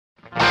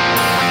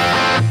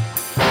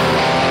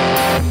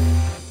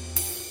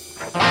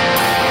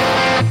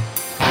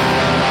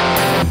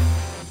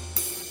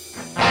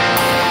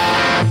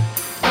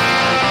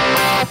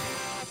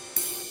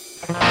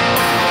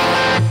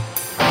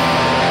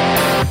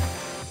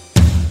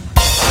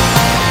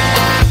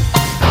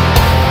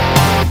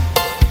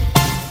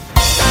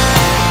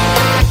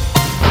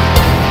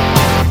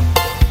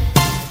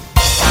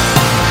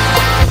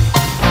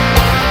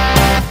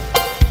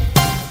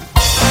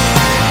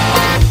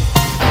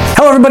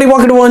everybody,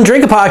 welcome to One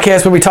Drink, a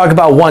podcast where we talk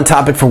about one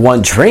topic for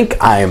one drink.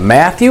 I am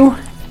Matthew,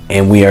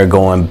 and we are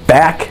going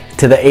back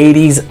to the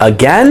 80s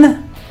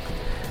again.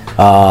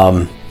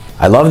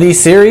 I love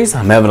these series.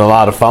 I'm having a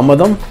lot of fun with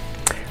them.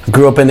 I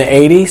grew up in the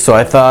 80s, so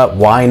I thought,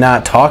 why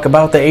not talk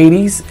about the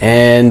 80s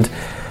and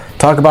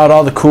talk about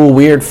all the cool,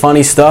 weird,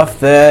 funny stuff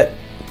that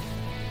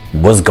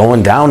was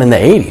going down in the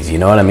 80s, you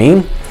know what I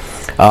mean?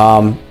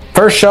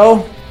 First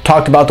show,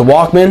 talked about the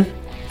Walkman.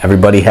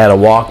 Everybody had a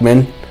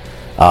Walkman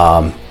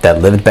that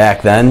lived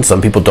back then.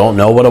 Some people don't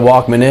know what a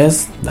Walkman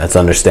is. That's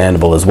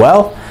understandable as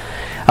well.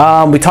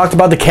 We talked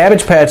about the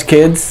Cabbage Patch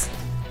Kids.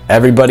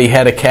 Everybody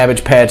had a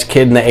Cabbage Patch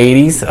Kid in the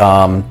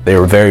 80s. They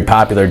were a very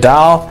popular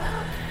doll.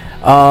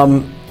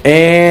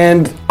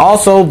 And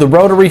also the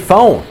rotary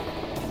phone.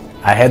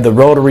 I had the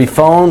rotary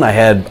phone. I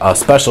had a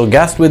special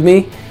guest with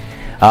me.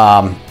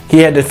 He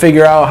had to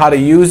figure out how to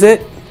use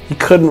it. He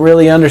couldn't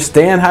really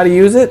understand how to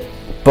use it,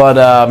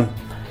 but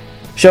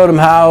showed him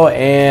how,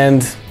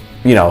 and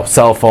you know,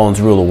 cell phones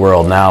rule the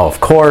world now,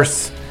 of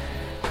course.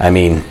 I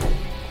mean,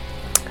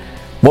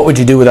 what would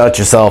you do without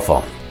your cell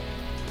phone?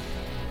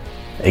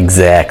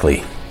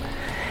 Exactly.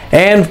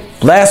 And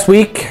last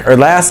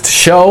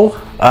show,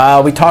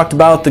 we talked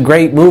about the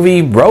great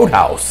movie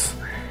Roadhouse.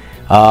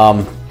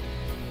 I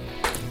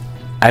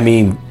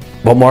mean,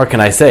 what more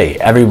can I say?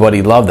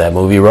 Everybody loved that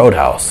movie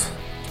Roadhouse.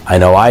 I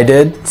know I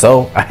did,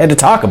 so I had to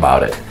talk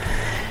about it.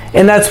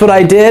 And that's what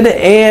I did.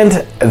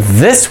 And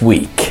this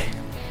week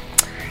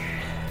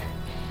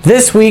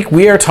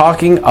we are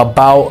talking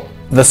about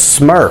the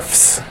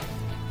Smurfs.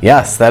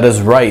 Yes, that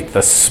is right, the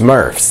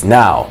Smurfs.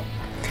 Now,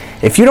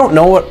 if you don't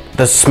know what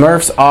the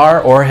Smurfs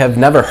are or have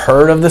never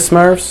heard of the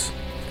Smurfs,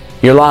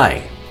 you're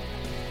lying.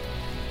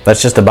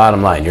 That's just the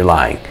bottom line, you're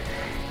lying.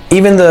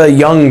 Even the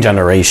young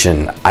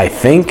generation, I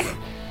think,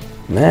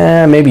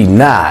 maybe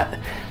not.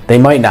 They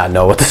might not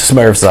know what the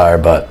Smurfs are,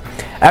 but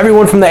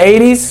everyone from the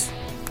 80s,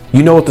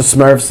 you know what the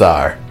Smurfs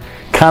are.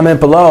 Comment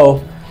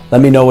below.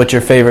 Let me know what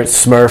your favorite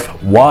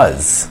Smurf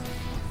was.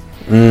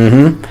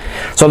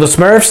 So the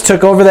Smurfs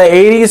took over the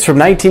 80s from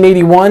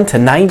 1981 to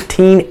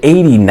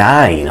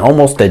 1989.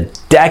 Almost a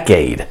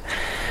decade.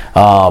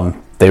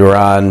 They were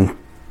on,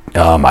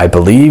 I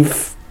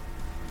believe,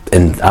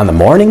 on the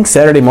morning,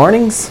 Saturday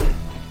mornings.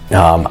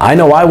 I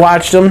know I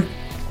watched them.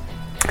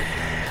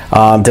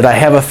 Did I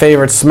have a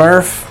favorite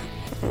Smurf?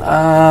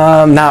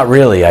 Not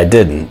really, I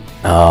didn't.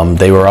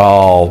 They were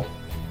all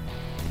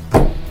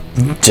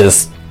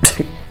just...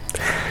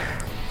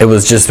 It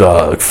was just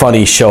a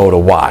funny show to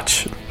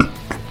watch.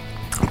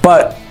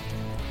 But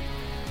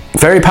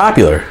very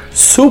popular.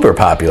 Super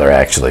popular,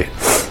 actually.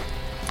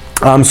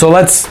 So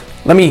let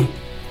me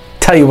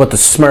tell you what the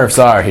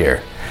Smurfs are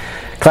here.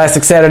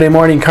 Classic Saturday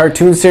morning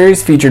cartoon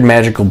series featured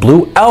magical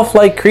blue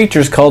elf-like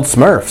creatures called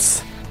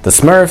Smurfs. The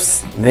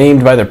Smurfs,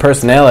 named by their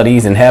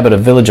personalities, inhabit a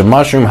village of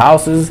mushroom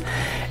houses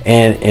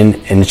and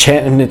an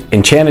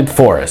enchanted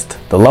forest.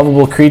 The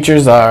lovable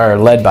creatures are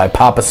led by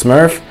Papa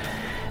Smurf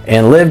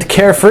and lived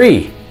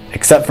carefree,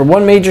 except for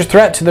one major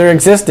threat to their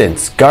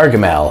existence,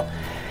 Gargamel,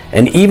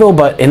 an evil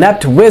but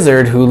inept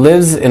wizard who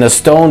lives in a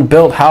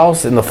stone-built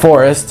house in the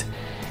forest,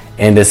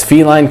 and his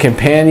feline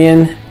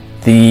companion,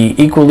 the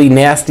equally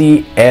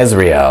nasty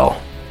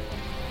Azrael.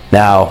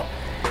 Now,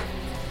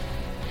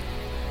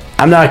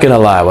 I'm not gonna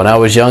lie, when I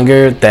was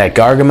younger, that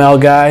Gargamel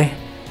guy,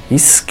 he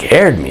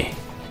scared me.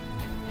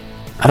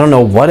 I don't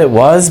know what it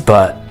was,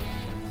 but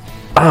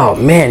oh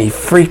man, he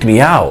freaked me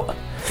out.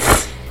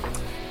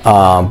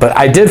 But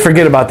I did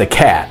forget about the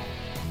cat.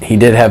 He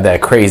did have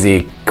that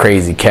crazy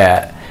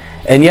cat.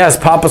 And yes,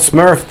 Papa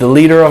Smurf, the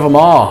leader of them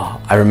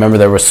all. I remember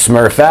there was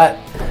Smurfette.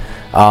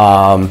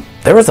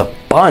 There was a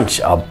bunch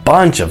of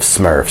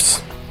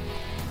Smurfs.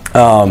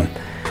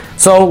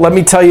 So let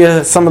me tell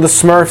you some of the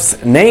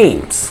Smurfs'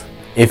 names,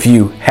 if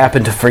you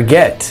happen to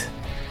forget.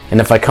 And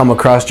if I come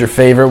across your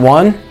favorite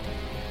one,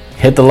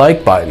 hit the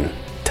like button.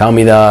 Tell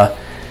me that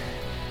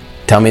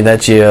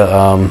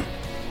you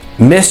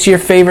missed your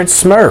favorite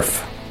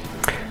Smurf.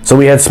 So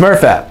we had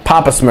Smurfette,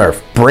 Papa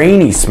Smurf,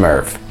 Brainy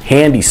Smurf,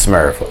 Handy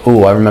Smurf.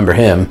 Ooh, I remember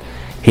him.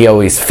 He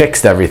always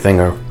fixed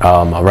everything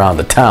around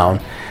the town.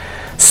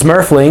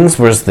 Smurflings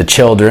was the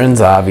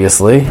children's,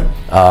 obviously.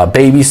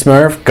 Baby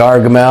Smurf,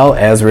 Gargamel,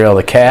 Azrael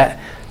the cat,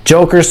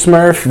 Joker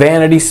Smurf,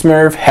 Vanity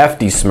Smurf,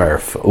 Hefty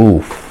Smurf.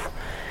 Ooh,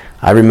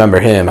 I remember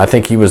him. I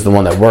think he was the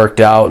one that worked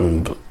out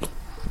and,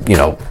 you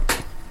know,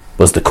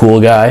 was the cool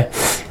guy.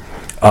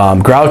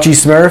 Grouchy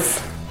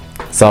Smurf,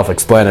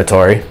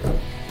 self-explanatory.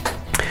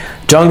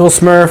 Jungle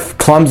Smurf,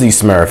 Clumsy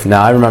Smurf.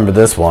 Now, I remember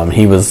this one.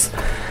 He was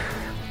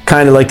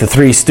kind of like the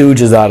Three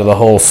Stooges out of the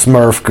whole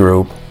Smurf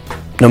group.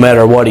 No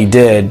matter what he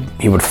did,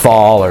 he would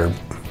fall or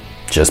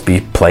just be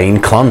plain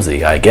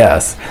clumsy, I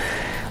guess.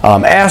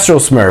 Astro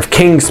Smurf,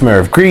 King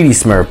Smurf, Greedy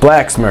Smurf,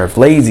 Black Smurf,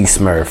 Lazy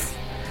Smurf.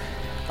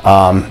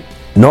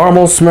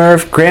 Normal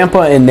Smurf,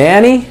 Grandpa and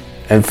Nanny,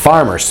 and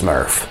Farmer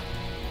Smurf.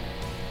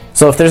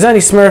 So if there's any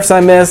Smurfs I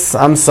miss,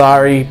 I'm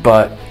sorry,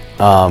 but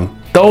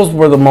those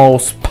were the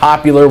most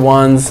popular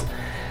ones.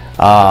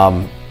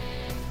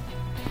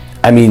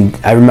 I mean,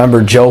 I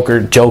remember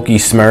Jokey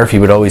Smurf. He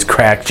would always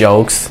crack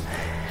jokes.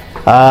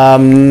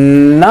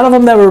 None of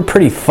them that were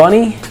pretty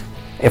funny.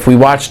 If we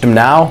watched them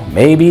now,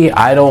 maybe,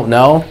 I don't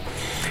know.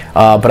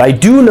 But I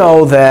do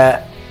know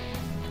that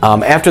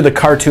after the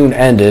cartoon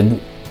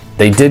ended,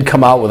 they did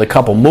come out with a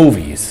couple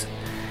movies.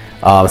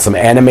 Some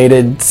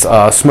animated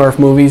Smurf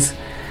movies.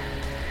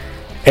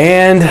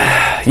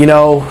 And, you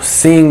know,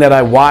 seeing that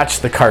I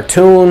watched the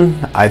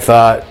cartoon, I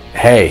thought,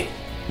 hey,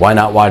 why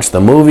not watch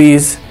the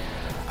movies?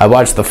 I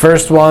watched the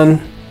first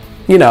one,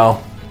 you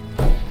know,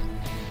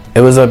 it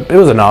was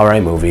an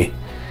alright movie.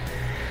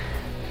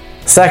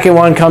 Second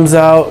one comes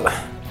out,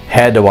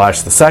 had to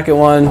watch the second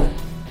one,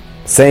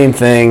 same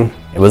thing,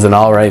 it was an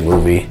alright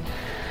movie.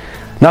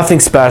 Nothing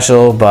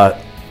special,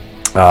 but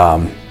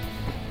that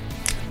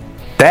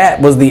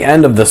was the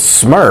end of the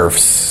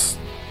Smurfs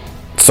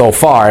so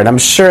far, and I'm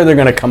sure they're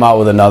going to come out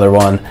with another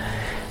one.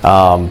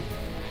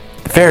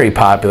 Very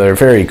popular,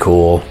 very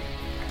cool.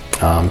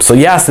 So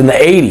yes, in the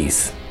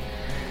 80s,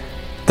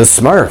 the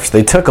Smurfs,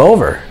 they took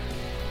over.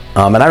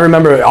 And I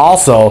remember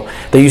also,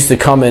 they used to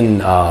come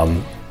in,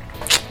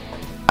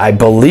 I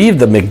believe,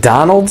 the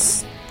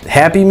McDonald's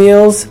Happy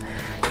Meals.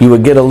 You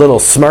would get a little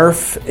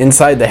Smurf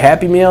inside the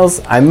Happy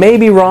Meals. I may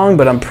be wrong,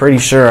 but I'm pretty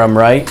sure I'm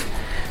right.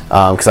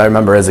 Because I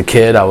remember as a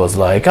kid, I was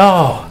like,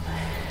 oh,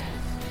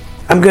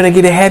 I'm going to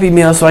get a Happy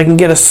Meal so I can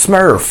get a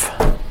Smurf.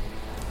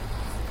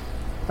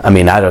 I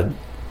mean, I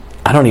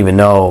don't even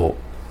know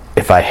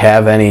if I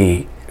have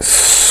any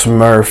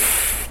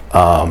Smurf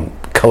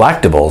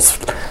collectibles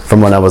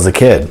from when I was a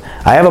kid.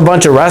 I have a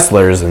bunch of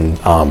wrestlers and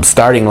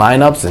starting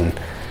lineups and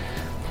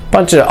a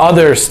bunch of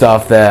other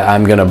stuff that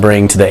I'm going to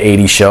bring to the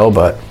 80s show,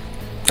 but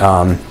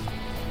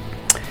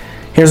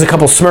here's a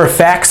couple Smurf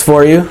facts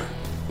for you,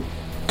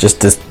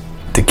 just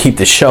to keep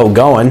the show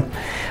going.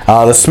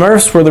 The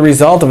Smurfs were the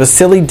result of a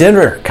silly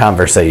dinner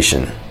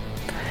conversation.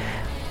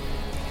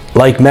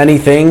 Like many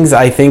things,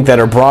 I think, that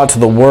are brought to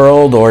the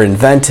world or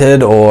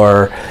invented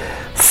or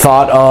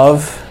thought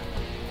of,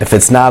 if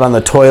it's not on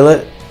the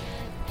toilet,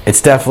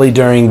 it's definitely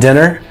during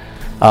dinner.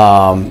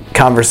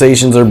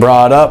 Conversations are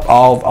brought up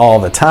all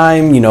the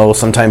time. You know,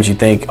 sometimes you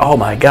think, oh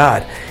my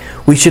God,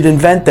 we should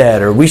invent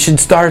that or we should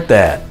start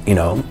that. You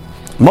know,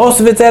 most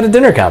of it's at a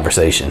dinner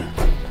conversation.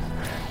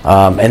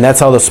 And that's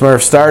how the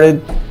Smurfs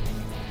started.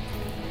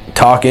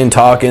 Talking,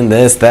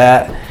 this,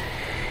 that.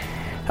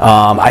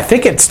 I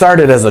think it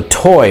started as a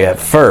toy at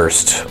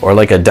first, or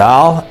like a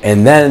doll,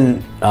 and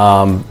then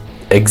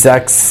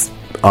execs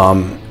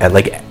at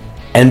like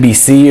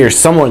NBC or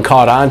someone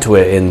caught onto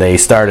it and they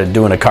started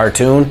doing a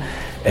cartoon,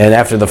 and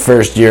after the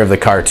first year of the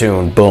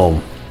cartoon,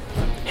 boom,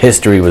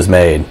 history was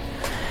made.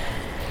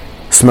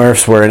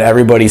 Smurfs were in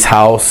everybody's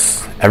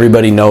house.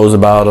 Everybody knows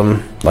about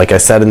them. Like I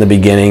said in the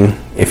beginning,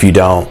 if you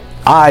don't,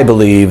 I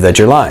believe that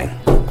you're lying.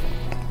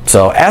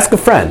 So ask a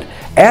friend.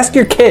 Ask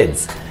your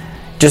kids.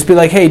 Just be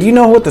like, hey, do you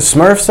know what the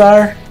Smurfs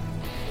are?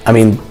 I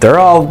mean, they're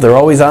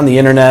always on the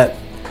internet.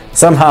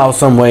 Somehow,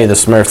 some way, the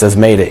Smurfs has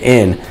made it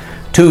in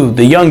to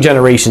the young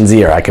generation's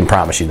ear. I can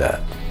promise you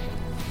that.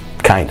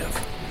 Kind of.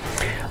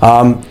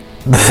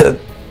 The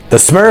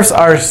Smurfs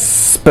are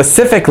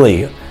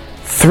specifically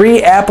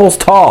 3 apples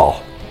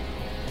tall.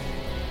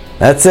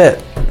 That's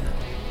it.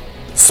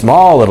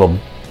 Small little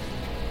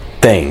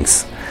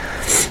things.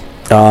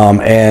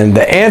 And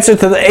the answer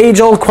to the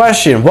age-old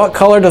question, what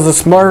color does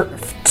a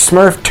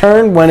Smurf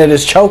turn when it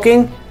is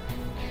choking?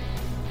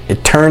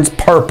 It turns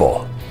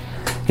purple.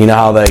 You know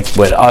how like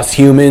with us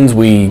humans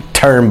we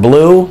turn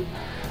blue?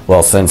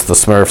 Well, since the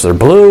Smurfs are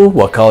blue,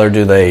 what color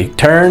do they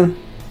turn?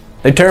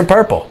 They turn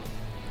purple.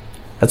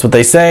 That's what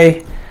they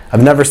say.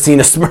 I've never seen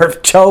a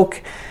Smurf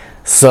choke,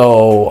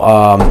 so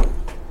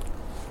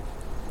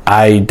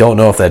I don't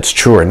know if that's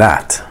true or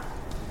not.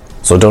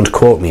 So don't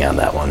quote me on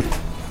that one.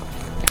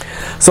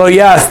 So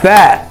yes,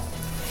 that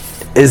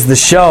is the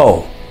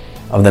show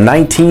of the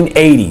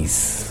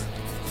 1980s,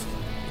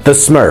 the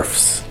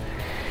Smurfs.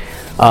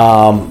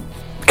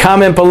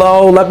 Comment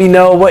below, let me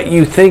know what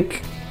you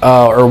think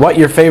or what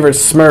your favorite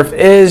Smurf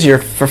is, your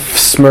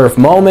Smurf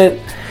moment.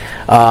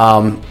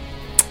 I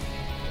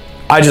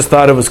just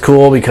thought it was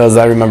cool because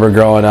I remember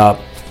growing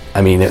up,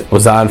 I mean, it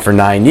was on for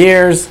 9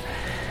 years.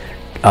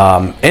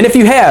 And if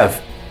you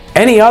have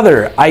any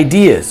other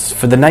ideas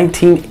for the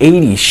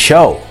 1980s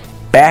show,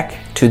 back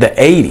to the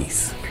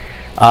 80s,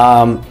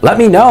 let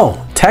me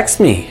know. Text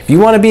me. If you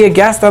want to be a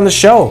guest on the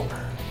show,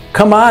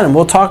 come on and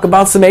we'll talk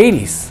about some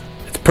 80s.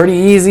 It's pretty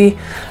easy.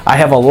 I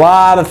have a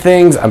lot of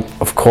things,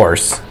 of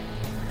course.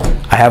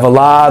 I have a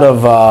lot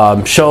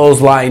of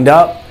shows lined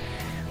up,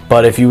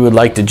 but if you would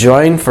like to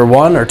join for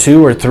 1 or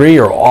 2 or 3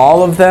 or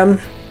all of them,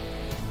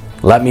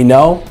 let me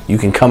know. You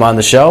can come on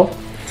the show.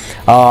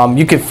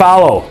 You can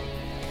follow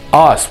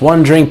us,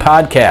 One Drink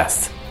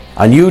Podcast,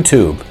 on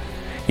YouTube.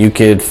 You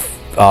could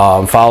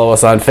follow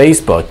us on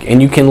Facebook,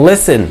 and you can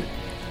listen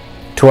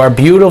to our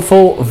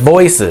beautiful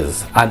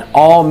voices on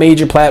all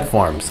major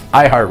platforms: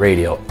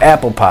 iHeartRadio,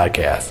 Apple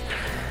Podcasts,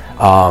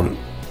 all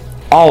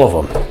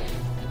of them.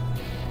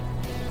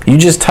 You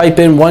just type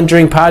in One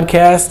Drink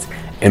Podcast,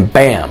 and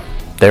bam,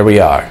 there we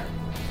are.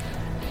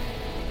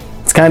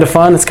 it's kind of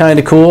fun. It's kind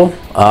of cool.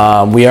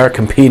 We are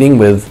competing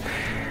with,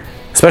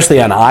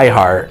 especially on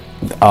iHeart.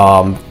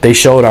 They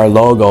showed our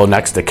logo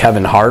next to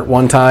Kevin Hart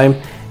one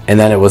time, and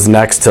then it was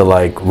next to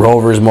like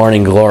Rover's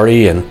Morning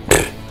Glory, and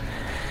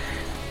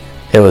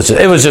it was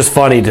just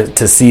funny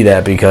to see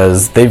that,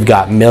 because they've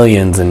got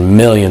millions and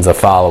millions of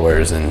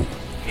followers, and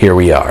here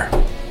we are,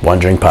 One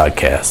Drink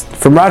Podcast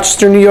from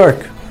Rochester, New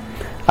York.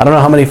 I don't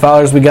know how many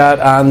followers we got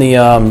on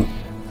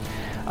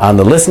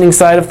the listening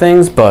side of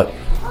things, but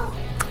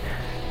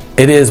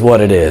it is what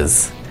it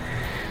is.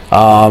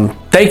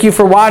 Thank you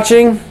for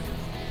watching.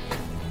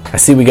 I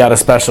see we got a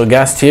special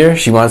guest here.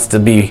 She wants to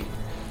be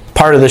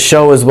part of the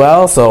show as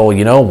well, so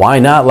why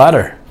not let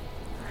her?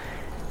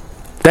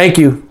 Thank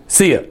you.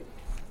 See ya.